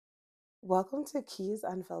Welcome to Keys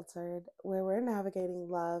Unfiltered, where we're navigating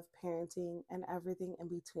love, parenting, and everything in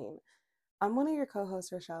between. I'm one of your co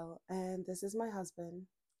hosts, Rochelle, and this is my husband.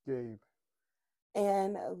 Gabe.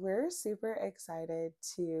 And we're super excited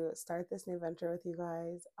to start this new venture with you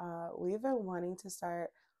guys. We've been wanting to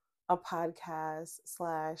start a podcast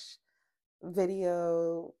slash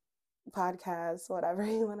video podcast, whatever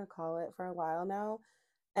you want to call it, for a while now.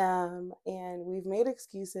 And we've made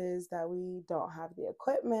excuses that we don't have the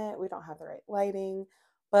equipment, we don't have the right lighting.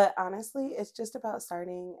 But honestly, it's just about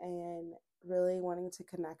starting and really wanting to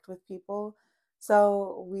connect with people.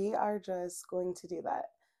 So we are just going to do that.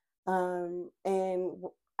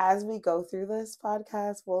 As we go through this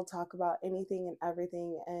podcast, we'll talk about anything and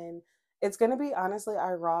everything. And it's going to be honestly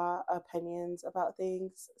our raw opinions about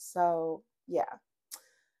things. So, yeah.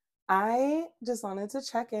 I just wanted to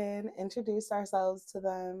check in, introduce ourselves to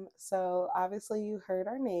them. So, obviously, you heard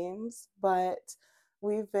our names, but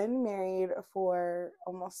we've been married for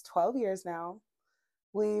almost 12 years now.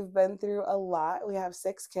 We've been through a lot. We have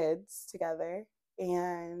 6 kids together,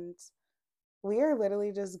 and we are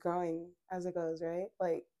literally just growing as it goes, right?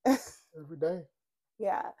 Like, Every day.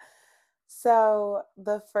 yeah. So,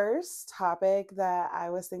 the first topic that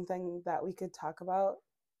I was thinking that we could talk about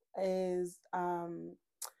is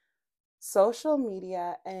social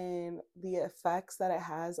media and the effects that it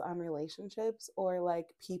has on relationships or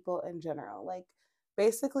like people in general. Like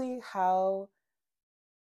basically how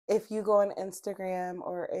if you go on Instagram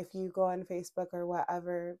or if you go on Facebook or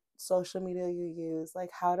whatever social media you use,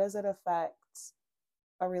 like how does it affect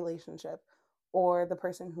a relationship or the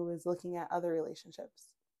person who is looking at other relationships?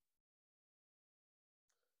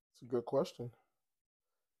 It's a good question.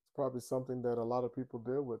 It's probably something that a lot of people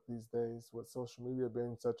deal with these days, with social media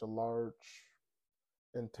being such a large,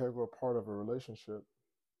 integral part of a relationship.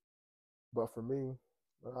 But for me,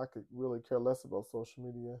 I could really care less about social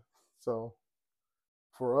media. So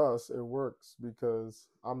for us, it works because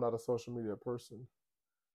I'm not a social media person.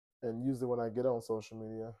 And usually when I get on social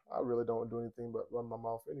media, I really don't do anything but run my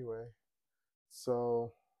mouth anyway.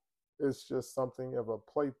 So it's just something of a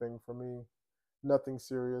plaything for me. Nothing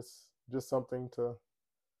serious, just something to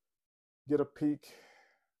get a peek,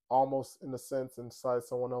 almost in a sense, inside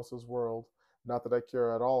someone else's world. Not that I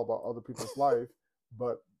care at all about other people's life,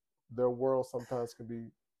 but their world sometimes can be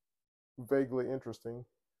vaguely interesting.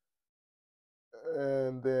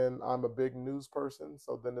 And then I'm a big news person,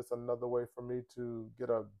 so then it's another way for me to get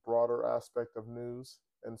a broader aspect of news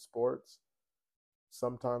and sports,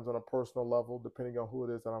 sometimes on a personal level, depending on who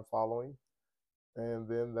it is that I'm following. And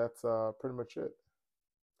then that's pretty much it.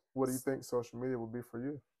 What do you think social media would be for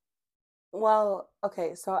you? Well,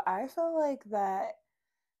 okay, so I feel like that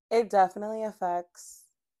it definitely affects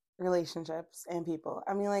relationships and people.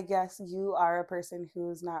 I mean, like, yes, you are a person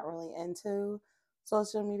who's not really into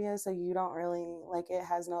social media, so you don't really like it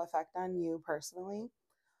has no effect on you personally.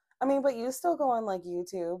 I mean, but you still go on like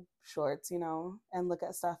YouTube shorts, and look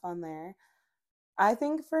at stuff on there. I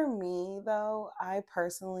think for me, though, I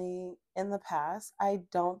personally, in the past, I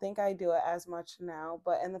don't think I do it as much now,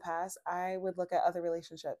 but in the past, I would look at other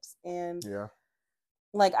relationships and Yeah.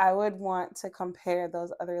 like I would want to compare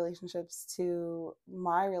those other relationships to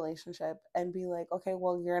my relationship and be like, okay,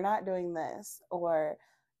 well, you're not doing this or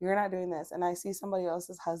you're not doing this. And I see somebody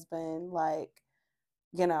else's husband, like,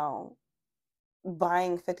 you know,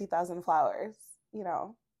 buying 50,000 flowers, you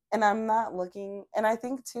know, and I'm not looking. And I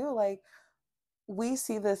think too, like, we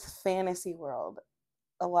see this fantasy world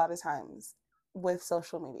a lot of times with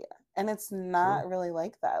social media, and it's True. not really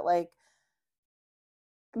like that. Like,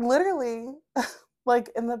 literally, like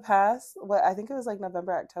in the past, what I think it was like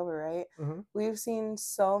November, October, right? Mm-hmm. We've seen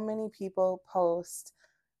so many people post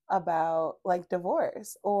about like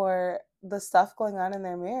divorce or the stuff going on in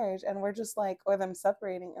their marriage, and we're just like, or them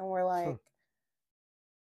separating, and we're like,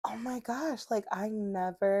 oh my gosh, like I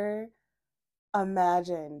never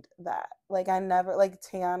imagined that. Like I never, like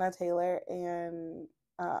Tiana Taylor and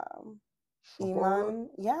um Shapara, Iman,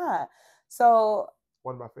 yeah. So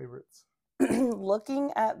one of my favorites. looking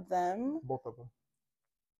at them, Both of them.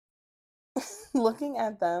 looking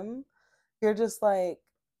at them, you're just like,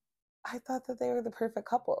 I thought that they were the perfect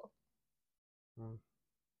couple. Mm.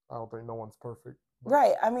 I don't think no one's perfect, but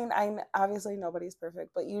Right. I mean, obviously nobody's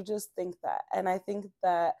perfect, but you just think that. And I think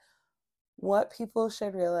that what people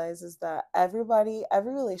should realize is that every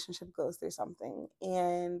relationship goes through something,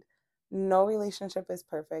 and no relationship is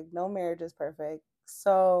perfect, no marriage is perfect.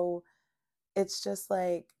 So it's just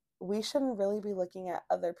like we shouldn't really be looking at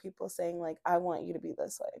other people saying like I want you to be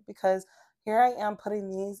this way, because here I am putting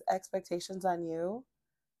these expectations on you,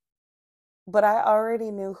 but I already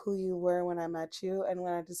knew who you were when I met you and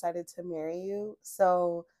when I decided to marry you.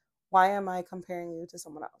 So why am I comparing you to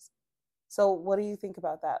someone else? So what do you think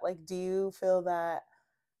about that? Like, do you feel that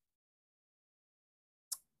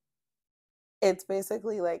it's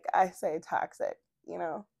basically like I say toxic, you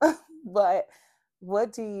know? But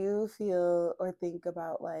what do you feel or think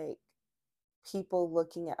about like people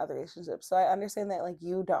looking at other relationships? So I understand that like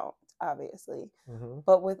you don't, obviously. Mm-hmm.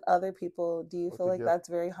 But with other people, do you With feel the like gift, that's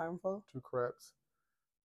very harmful? two craps.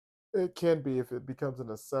 It can be if it becomes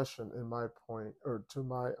an obsession. In my point, or to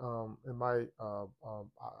my in my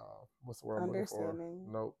what's the word I'm looking for?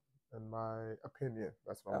 Understanding. Nope. In my opinion,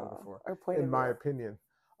 that's what I'm looking Oh, for. or point In of my view. opinion,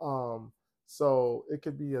 um, so it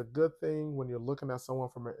could be a good thing when you're looking at someone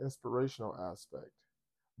from an inspirational aspect.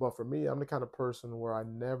 But for me, I'm the kind of person where I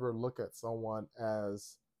never look at someone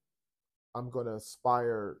as I'm going to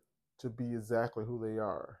aspire to be exactly who they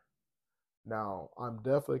are. Now, I'm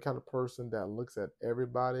definitely the kind of person that looks at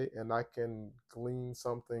everybody and I can glean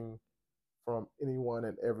something from anyone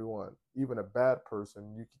and everyone. Even a bad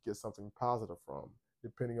person, you could get something positive from,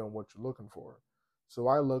 depending on what you're looking for. So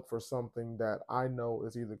I look for something that I know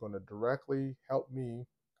is either going to directly help me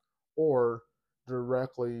or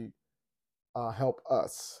directly help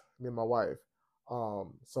us, me and my wife.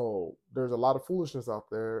 So there's a lot of foolishness out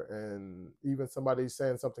there, and even somebody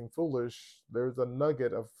saying something foolish, there's a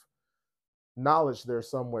nugget of knowledge there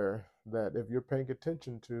somewhere that if you're paying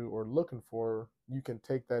attention to or looking for, you can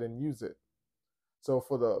take that and use it. So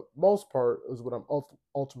for the most part, is what I'm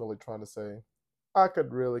ultimately trying to say. I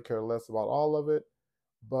could really care less about all of it,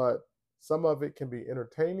 but some of it can be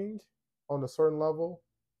entertaining on a certain level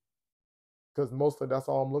because mostly that's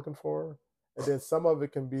all I'm looking for. And then some of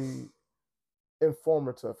it can be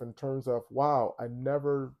informative in terms of, wow, I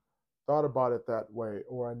never thought about it that way,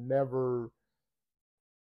 or I never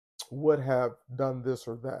would have done this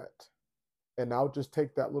or that. And I'll just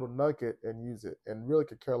take that little nugget and use it, and really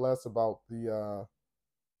could care less about the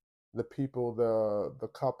people, the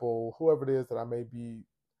couple, whoever it is that I may be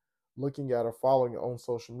looking at or following on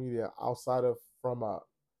social media outside of from a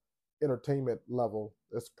entertainment level.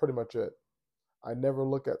 That's pretty much it. I never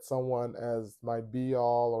look at someone as my be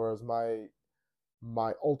all or as my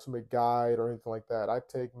ultimate guide or anything like that. I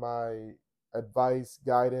take my advice,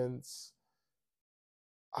 guidance,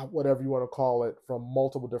 whatever you want to call it, from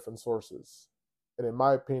multiple different sources. And in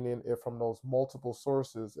my opinion, if from those multiple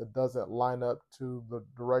sources it doesn't line up to the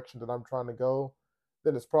direction that I'm trying to go,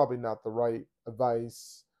 then it's probably not the right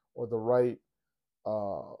advice or the right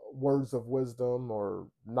words of wisdom or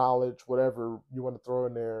knowledge, whatever you want to throw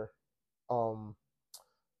in there. Um,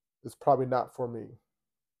 it's probably not for me.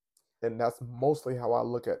 And that's mostly how I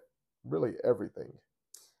look at really everything.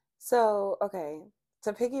 So, okay,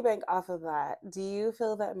 to piggyback off of that, do you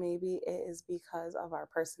feel that maybe it is because of our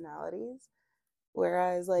personalities?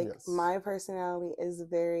 Whereas, like, Yes. my personality is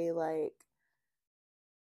very, like,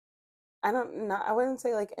 I don't know, I wouldn't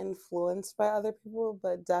say like influenced by other people,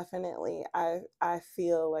 but definitely I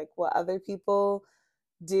feel like what other people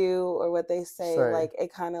do or what they say, Say like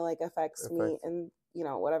it kind of like affects me effects. in,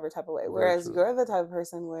 whatever type of way. Very Whereas true. you're the type of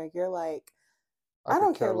person where you're like, I I could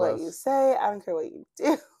don't care care what you less. say, I don't care what you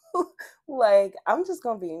do. Like I'm just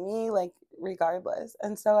gonna be me, like regardless.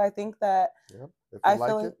 And so I think that Yep. If you I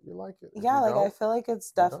feel like like it, you like it. If yeah, you like I don't, feel like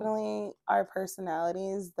it's you don't. definitely our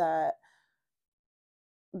personalities that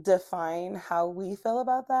define how we feel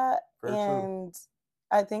about that. Very true. And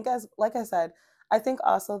I think, as like I said, I think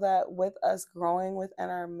also that with us growing within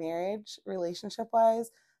our marriage relationship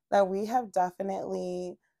wise, that we have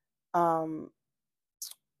definitely um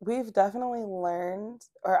we've definitely learned,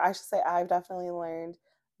 or I should say I've definitely learned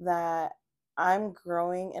that I'm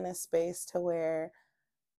growing in a space to where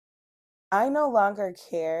I no longer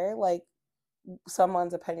care like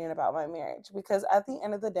someone's opinion about my marriage, because at the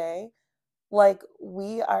end of the day, like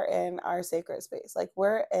we are in our sacred space, like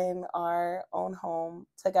we're in our own home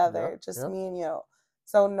Yep. together, just Yep. me and you.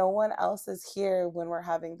 So no one else is here when we're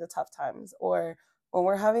having the tough times or when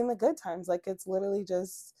we're having the good times. Like it's literally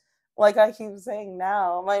just like I keep saying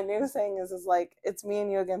now, my new saying is like it's me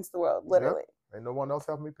and you against the world, Yep. literally. Ain't no one else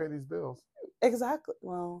helping me pay these bills. Exactly.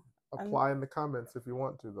 Well, I'm Apply in the comments if you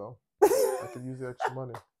want to, though. I could use the extra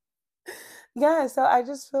money. yeah, so I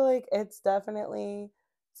just feel like it's definitely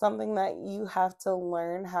something that you have to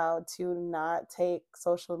learn how to not take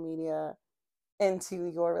social media into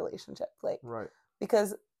your relationship. Like, Right.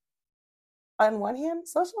 because on one hand,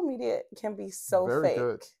 social media can be so Very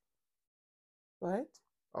good. fake. What?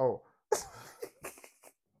 Oh,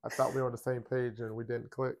 I thought we were on the same page and we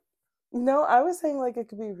didn't click. No, I was saying like it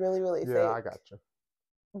could be really, really Yeah, fake I got you.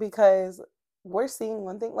 because we're seeing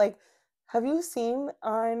one thing. Like, have you seen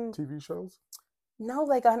on, TV shows? no,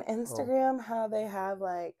 like on Oh, Instagram how they have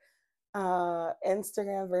like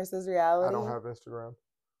Instagram versus I don't reality. have Instagram.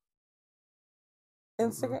 Mm-mm.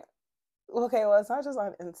 Instagram. Okay, well, it's not just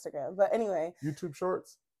on Instagram, but anyway, YouTube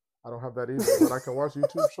Shorts. I don't have that either, but I can watch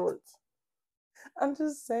YouTube Shorts. I'm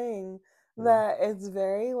just saying Mm, that it's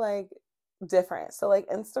very like different. So like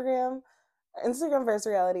Instagram versus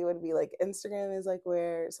reality would be like Instagram is like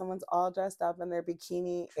where someone's all dressed up in their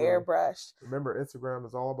bikini, true. airbrushed. Remember, Instagram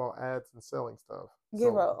is all about ads and selling stuff. So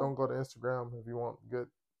Giro. don't go to Instagram if you want good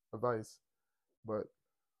advice. But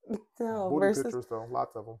No, booty versus pictures, though,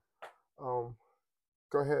 lots of them. Um,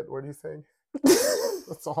 Go ahead. What are you saying?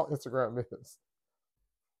 That's all Instagram is.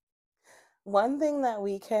 one thing that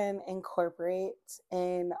we can incorporate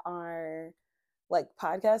in our like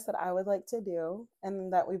podcast that I would like to do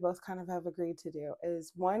and that we both kind of have agreed to do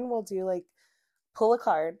is one we'll do like pull a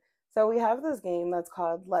card. So we have this game that's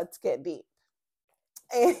called Let's Get Deep.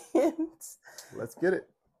 Let's get it.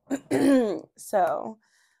 And so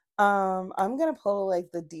I'm gonna pull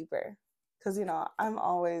like the deeper because I'm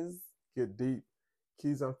always Get deep.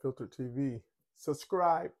 Keys Unfiltered TV.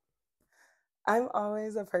 Subscribe.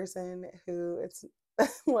 a person who it's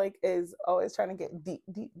like is always trying to get deep,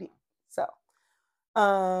 deep, deep. So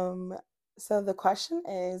um so the question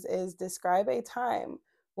is describe a time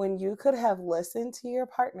when you could have listened to your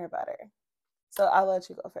partner better. So I'll let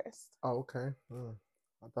you go first. Oh, okay.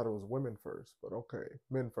 I thought it was women first, but okay.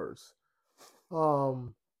 Men first.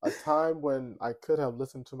 Um, a time when I could have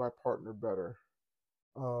listened to my partner better.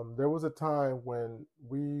 There was a time when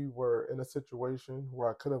we were in a situation where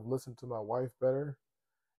I could have listened to my wife better,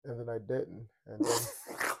 and then I didn't. And then,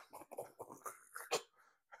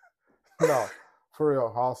 no, for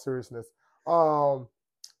real, all seriousness. Um,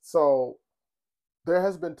 so there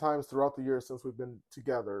has been times throughout the years since we've been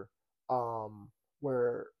together, um,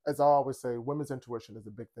 where, as I always say, women's intuition is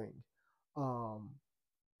a big thing. Um,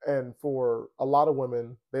 and for a lot of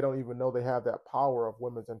women, they don't even know they have that power of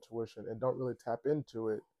women's intuition and don't really tap into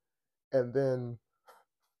it. And then,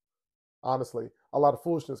 honestly, a lot of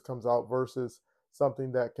foolishness comes out versus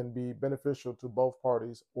something that can be beneficial to both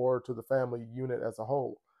parties or to the family unit as a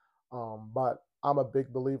whole. But I'm a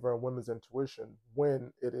big believer in women's intuition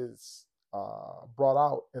when it is brought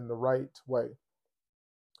out in the right way.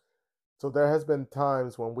 So there has been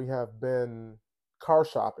times when we have been car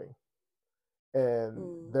shopping, and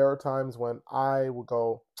Mm. there are times when I would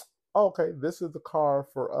go, oh, okay, this is the car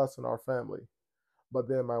for us and our family. But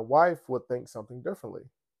then my wife would think something differently.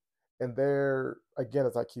 And there, again,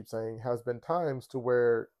 as I keep saying, has been times to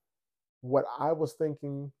where what I was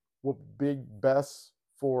thinking would be best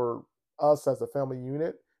for us as a family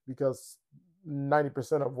unit, because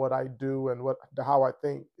 90% of what I do and how I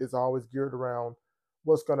think is always geared around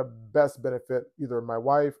what's going to best benefit either my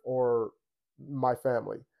wife or my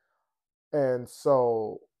family. And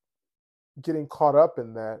so getting caught up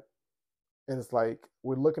in that, and it's like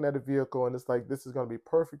we're looking at a vehicle and it's like this is going to be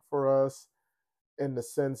perfect for us in the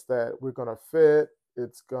sense that we're going to fit,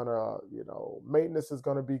 it's going to, maintenance is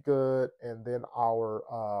going to be good, and then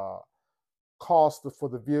our cost for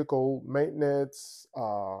the vehicle maintenance,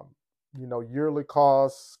 yearly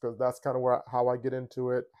costs, because that's kind of where how I get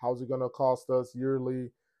into it. How's it going to cost us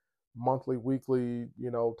yearly, monthly, weekly,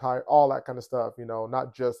 tire, all that kind of stuff,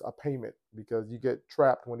 not just a payment, because you get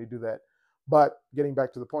trapped when you do that. But getting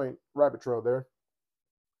back to the point, rabbit trail there,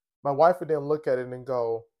 my wife would then look at it and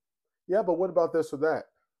go, yeah, but what about this or that?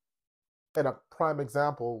 And a prime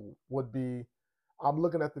example would be, I'm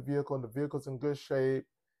looking at the vehicle and the vehicle's in good shape.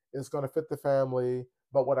 It's going to fit the family.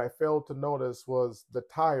 But what I failed to notice was the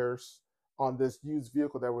tires on this used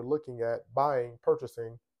vehicle that we're looking at, buying,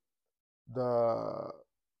 purchasing, the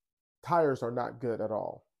tires are not good at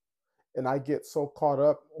all. And I get so caught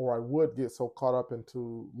up, or I would get so caught up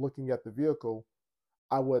into looking at the vehicle,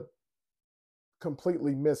 I would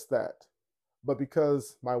completely miss that. But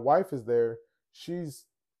because my wife is there, she's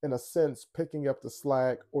in a sense picking up the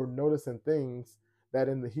slack or noticing things that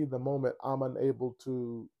in the heat of the moment I'm unable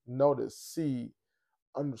to notice, see,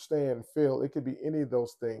 understand, feel. It could be any of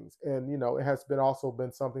those things. And it has been also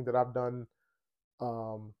been something that I've done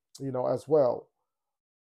as well.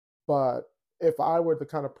 But if I were the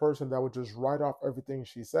kind of person that would just write off everything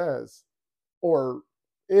she says or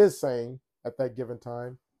is saying at that given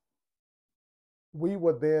time, we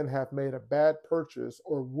would then have made a bad purchase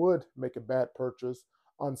or would make a bad purchase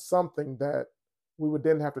on something that we would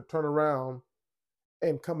then have to turn around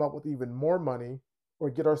and come up with even more money or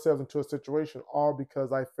get ourselves into a situation, all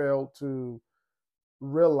because I failed to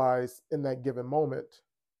realize in that given moment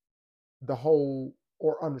the whole,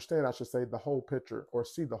 or understand, I should say, the whole picture, or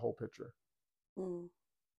see the whole picture. Mm.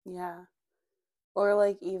 Yeah. Or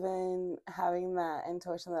like even having that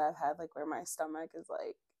intuition that I've had, like where my stomach is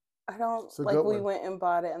like I don't It's a like good we one. went and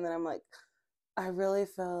bought it and then I'm like, I really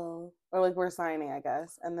feel or like we're signing, I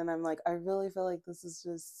guess. And then I'm like, I really feel like this is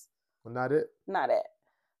just Well, not it. not it.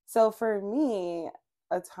 So for me,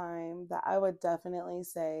 a time that I would definitely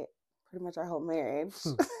say pretty much our whole marriage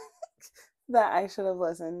that I should have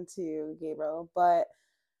listened to Gabriel, but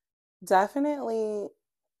definitely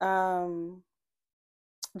um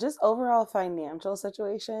just overall financial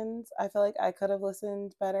situations. I feel like I could have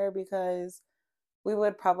listened better because we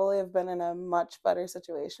would probably have been in a much better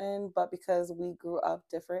situation, but because we grew up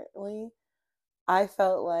differently, I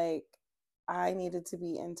felt like I needed to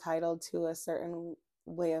be entitled to a certain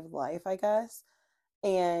way of life, I guess.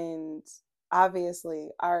 And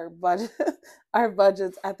obviously, our budget our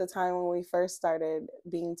budgets at the time when we first started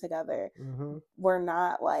being together Mm-hmm. were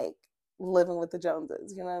not like living with the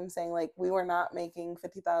Joneses. You know what I'm saying? Like we were not making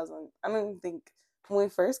 50,000. I don't even think when we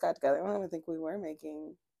first got together, I don't even think we were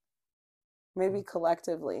making maybe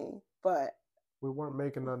collectively, but We weren't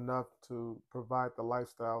making enough to provide the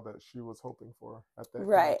lifestyle that she was hoping for at that given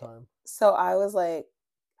right. time. So I was like,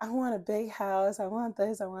 I want a big house. I want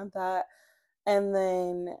this. I want that. And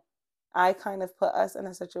then I kind of put us in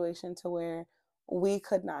a situation to where we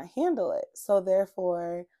could not handle it. So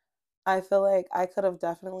therefore, I feel like I could have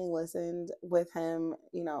definitely listened with him,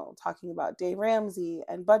 you know, talking about Dave Ramsey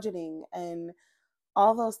and budgeting and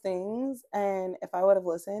all those things. And if I would have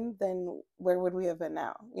listened, then where would we have been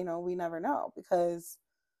now? You know, we never know because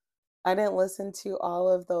I didn't listen to all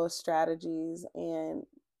of those strategies and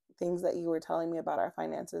things that you were telling me about our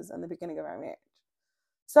finances in the beginning of our marriage.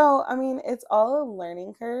 So, I mean, it's all a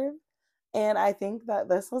learning curve. And I think that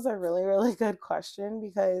this was a really, really good question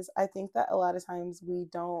because I think that a lot of times we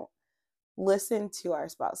don't listen to our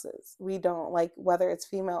spouses. We don't, like, whether it's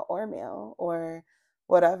female or male or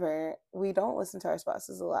whatever, we don't listen to our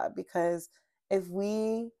spouses a lot because if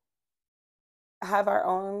we have our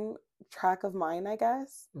own track of mind, I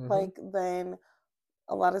guess, Mm-hmm. like, then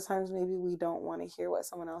a lot of times maybe we don't want to hear what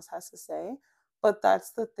someone else has to say. But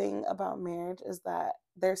that's the thing about marriage is that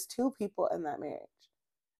there's two people in that marriage.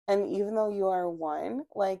 And even though you are one,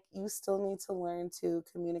 like you still need to learn to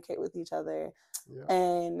communicate with each other Yeah.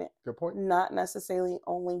 and Good point. not necessarily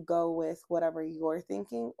only go with whatever you're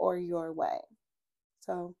thinking or your way.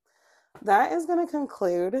 So that is going to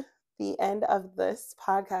conclude the end of this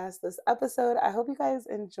podcast, this episode. I hope you guys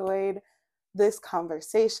enjoyed this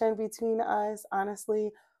conversation between us.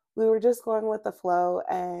 Honestly, we were just going with the flow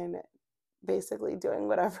and basically doing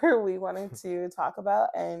whatever we wanted to talk about.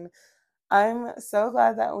 And I'm so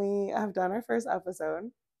glad that we have done our first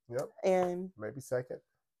episode. Yep. And Maybe second.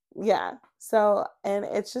 yeah, so, and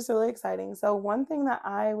it's just really exciting. So, one thing that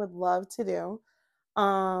I would love to do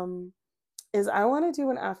um, is I want to do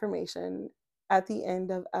an affirmation at the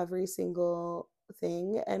end of every single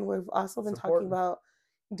thing. And we've also It's been talking important. about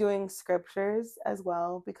doing scriptures as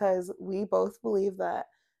well because we both believe that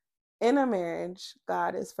in a marriage,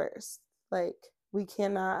 God is first. Like, we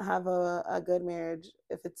cannot have a good marriage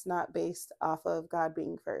if it's not based off of God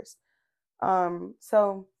being first.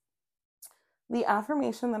 So, the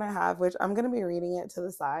affirmation that I have, which I'm going to be reading it to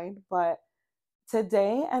the side, but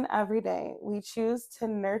today and every day, we choose to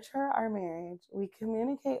nurture our marriage. We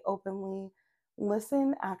communicate openly,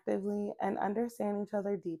 listen actively, and understand each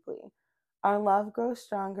other deeply. Our love grows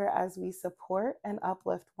stronger as we support and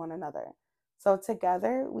uplift one another. So,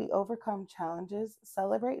 together, we overcome challenges,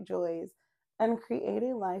 celebrate joys, and create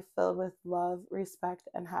a life filled with love, respect,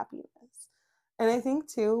 and happiness. And I think,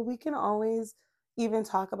 too, we can always even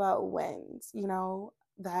talk about wins, you know,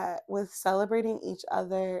 that with celebrating each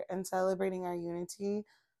other and celebrating our unity,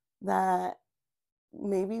 that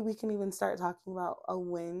maybe we can even start talking about a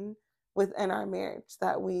win within our marriage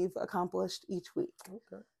that we've accomplished each week.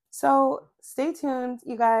 Okay. So stay tuned,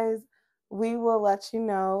 you guys. We will let you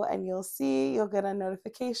know and you'll see, you'll get a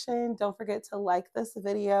notification. Don't forget to like this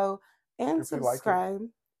video and If you like it. subscribe.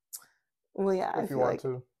 Well, yeah, If if you you want like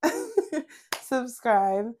to. it.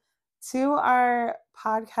 Subscribe to our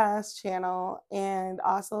podcast channel and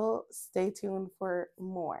also stay tuned for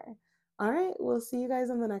more. All right, we'll see you guys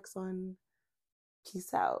in the next one.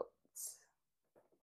 Peace out.